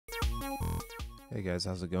Hey guys,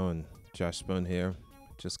 how's it going? Josh Spoon here.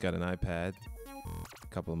 Just got an iPad a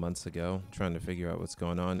couple of months ago, trying to figure out what's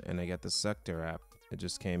going on, and I got the Sector app. It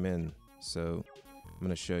just came in, so I'm going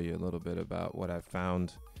to show you a little bit about what I've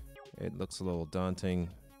found. It looks a little daunting,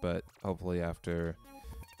 but hopefully after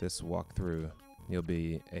this walkthrough, you'll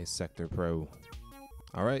be a Sector Pro.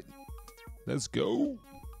 All right, let's go.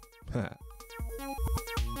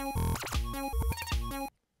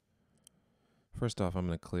 First off, I'm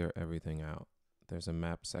going to clear everything out. There's a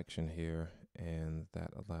map section here, and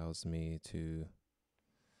that allows me to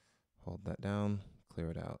hold that down,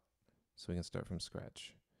 clear it out, so we can start from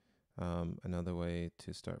scratch. Another way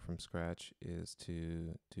to start from scratch is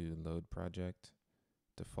to do load project,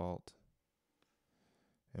 default,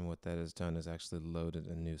 and what that has done is actually loaded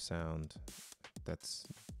a new sound that's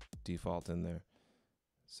default in there.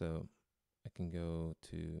 So I can go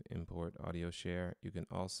to import audio share. You can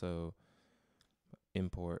also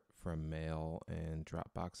import from Mail and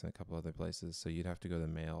Dropbox and a couple other places. So you'd have to go to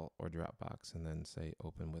Mail or Dropbox and then say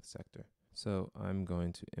open with Sector. So I'm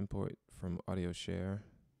going to import from audio share,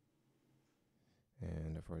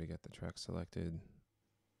 and I've already got the track selected.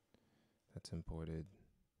 That's imported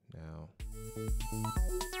now.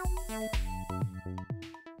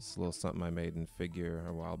 It's a little something I made in Figure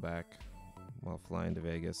a while back while flying to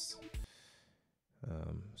Vegas.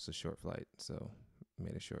 It's a short flight, so I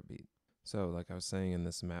made a short beat. So like I was saying, in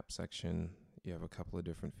this map section, you have a couple of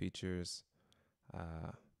different features.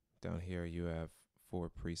 Down here you have 4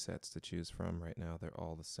 presets to choose from. Right now they're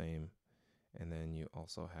all the same. And then you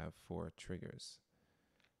also have 4 triggers.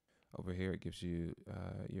 Over here it gives you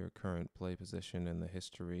your current play position and the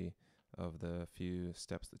history of the few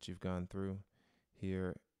steps that you've gone through.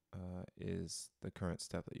 Here is the current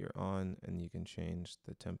step that you're on, and you can change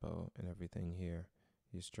the tempo and everything here.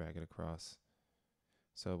 You just drag it across.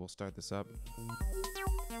 So we'll start this up.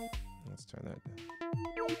 Let's turn that down.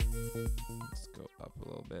 Let's go up a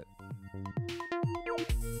little bit.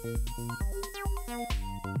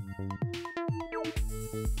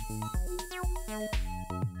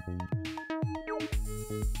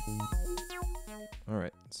 All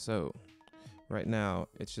right, so right now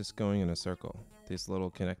it's just going in a circle. These little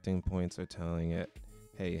connecting points are telling it,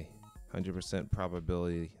 hey, 100%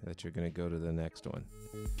 probability that you're going to go to the next one.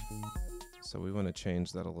 So we want to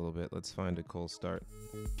change that a little bit. Let's find a cool start.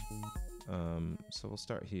 So we'll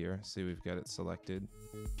start here. See, we've got it selected.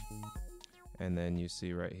 And then you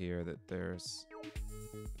see right here that there's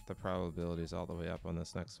the probabilities all the way up on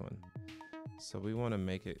this next one. So we want to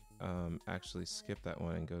make it actually skip that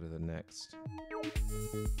one and go to the next.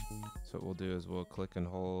 So what we'll do is we'll click and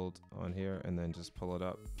hold on here and then just pull it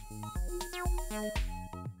up.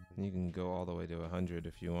 And you can go all the way to 100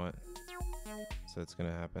 if you want. So it's going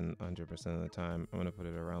to happen 100% of the time. I'm going to put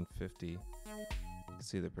it around 50. You can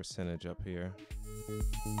see the percentage up here.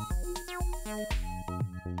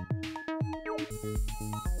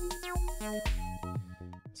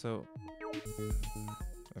 So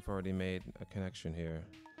I've already made a connection here.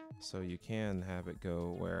 So you can have it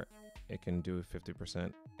go where it can do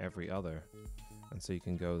 50% every other. And so you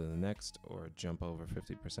can go to the next or jump over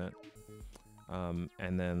 50%.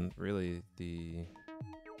 And then really the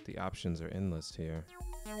options are endless here.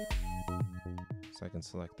 So I can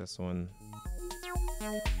select this one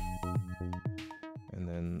and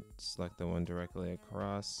then select the one directly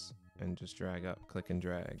across and just drag up, click and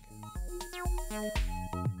drag.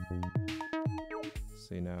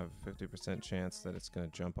 So you now have a 50% chance that it's going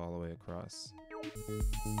to jump all the way across.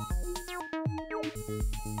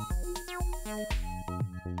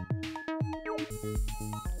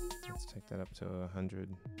 Let's take that up to 100.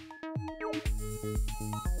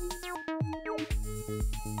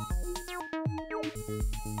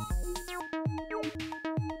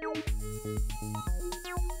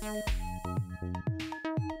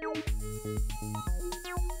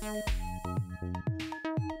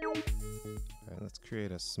 Alright, let's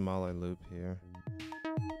create a smaller loop here.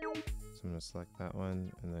 So I'm going to select that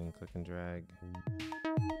one and then click and drag.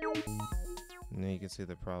 And then you can see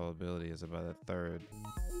the probability is about a third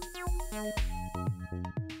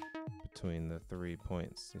between the 3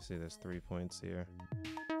 points. You see there's 3 points here.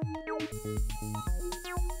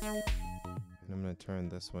 And I'm going to turn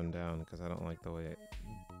this one down because I don't like the way it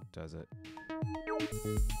does it.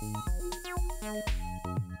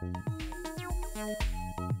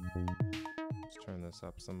 Let's turn this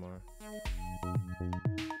up some more.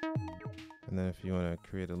 And then if you want to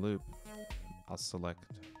create a loop, I'll select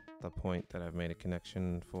the point that I've made a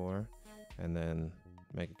connection for and then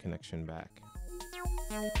make a connection back.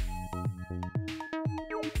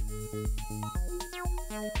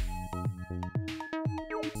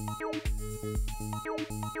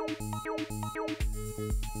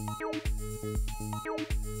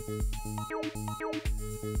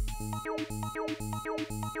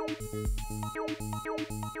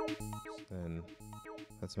 Then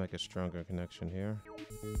let's make a stronger connection here.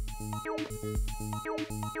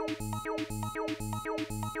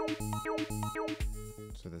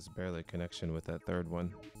 So there's barely a connection with that third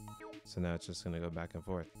one. So now it's just going to go back and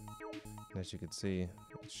forth. And as you can see,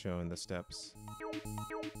 it's showing the steps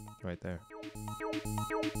right there.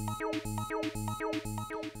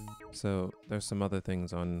 So there's some other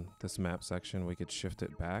things on this map section. We could shift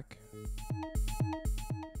it back.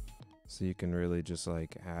 So you can really just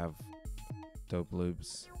like have dope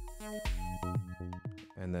loops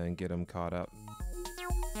and then get them caught up.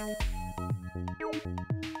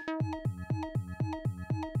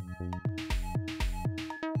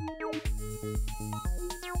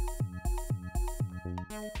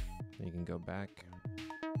 You can go back,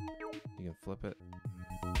 you can flip it.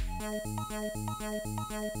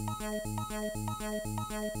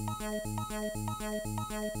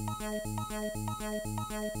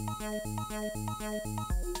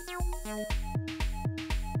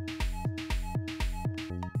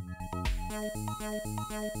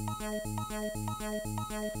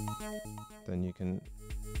 Then you can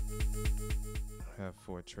have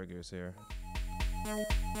 4 triggers here.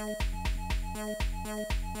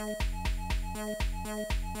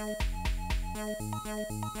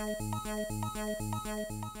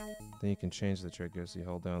 Then you can change the triggers. You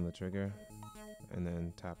hold down the trigger and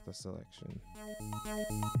then tap the selection.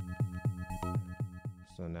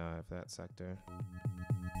 So now I have that sector.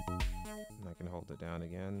 And I can hold it down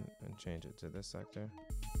again and change it to this sector.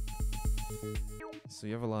 So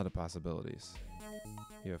you have a lot of possibilities.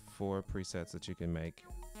 You have 4 presets that you can make.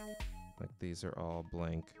 Like these are all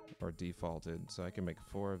blank or defaulted. So I can make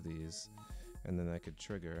 4 of these and then I could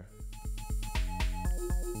trigger.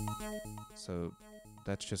 So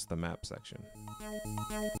that's just the map section.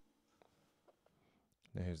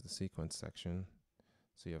 Now here's the sequence section.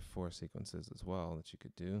 So you have 4 sequences as well that you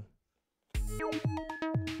could do.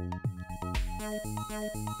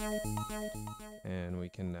 And we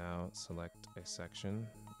can now select a section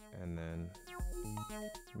and then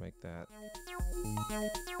make that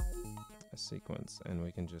a sequence, and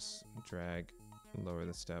we can just drag and lower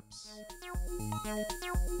the steps.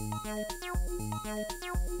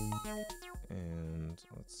 And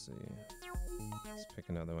let's see, let's pick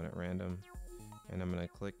another one at random, and I'm going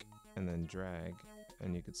to click and then drag,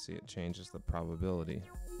 and you can see it changes the probability.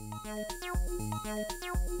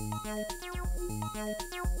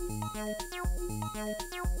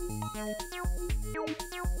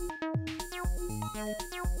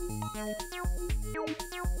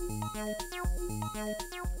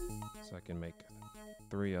 So I can make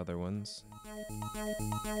 3 other ones,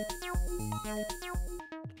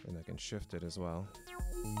 and I can shift it as well,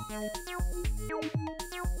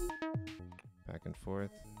 back and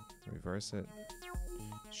forth, reverse it,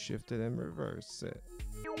 shift it and reverse it.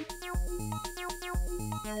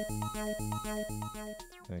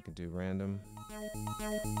 And I can do random.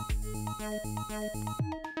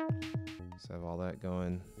 So I have all that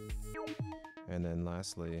going. And then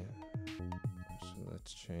lastly, actually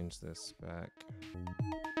let's change this back.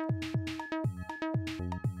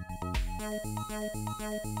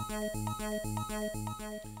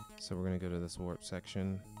 So we're going to go to this warp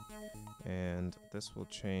section, and this will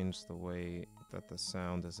change the way that the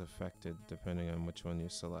sound is affected depending on which one you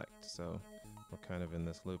select. So we're kind of in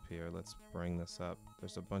this loop here. Let's bring this up.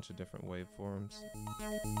 There's a bunch of different waveforms.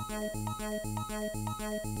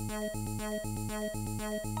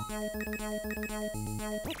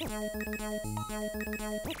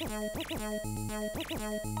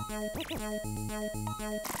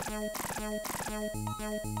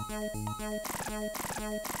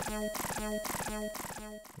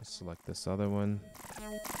 Let's select this other one.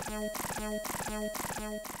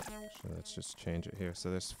 So let's just change it here. So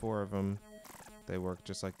there's 4 of them. They work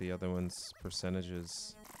just like the other ones,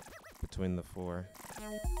 percentages between the 4.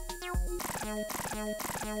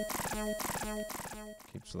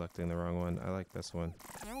 Keep selecting the wrong one. I like this one.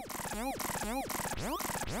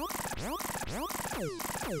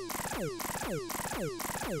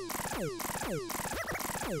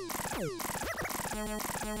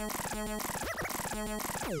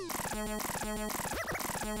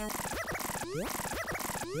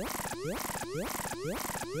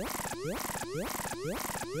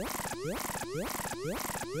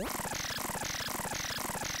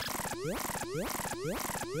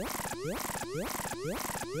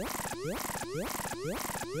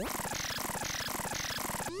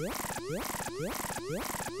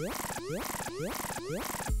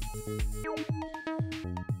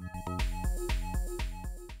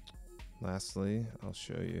 lastly, I'll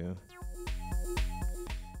show you.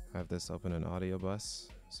 I have this open in Audio Bus,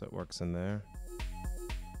 so it works in there.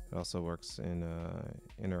 It also works in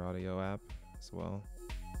Inner Audio app as well.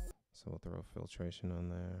 So we'll throw filtration on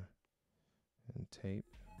there and tape.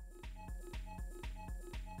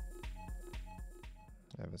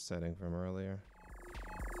 I have a setting from earlier.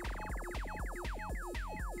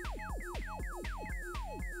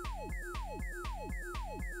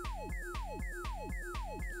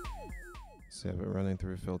 So I have it running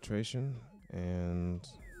through filtration and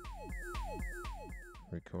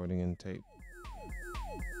recording in tape.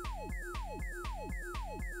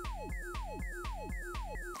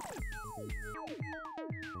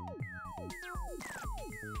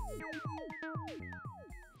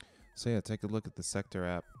 So yeah, take a look at the Sector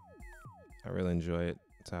app. I really enjoy it.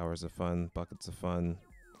 It's hours of fun, buckets of fun,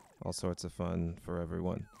 all sorts of fun for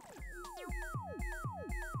everyone.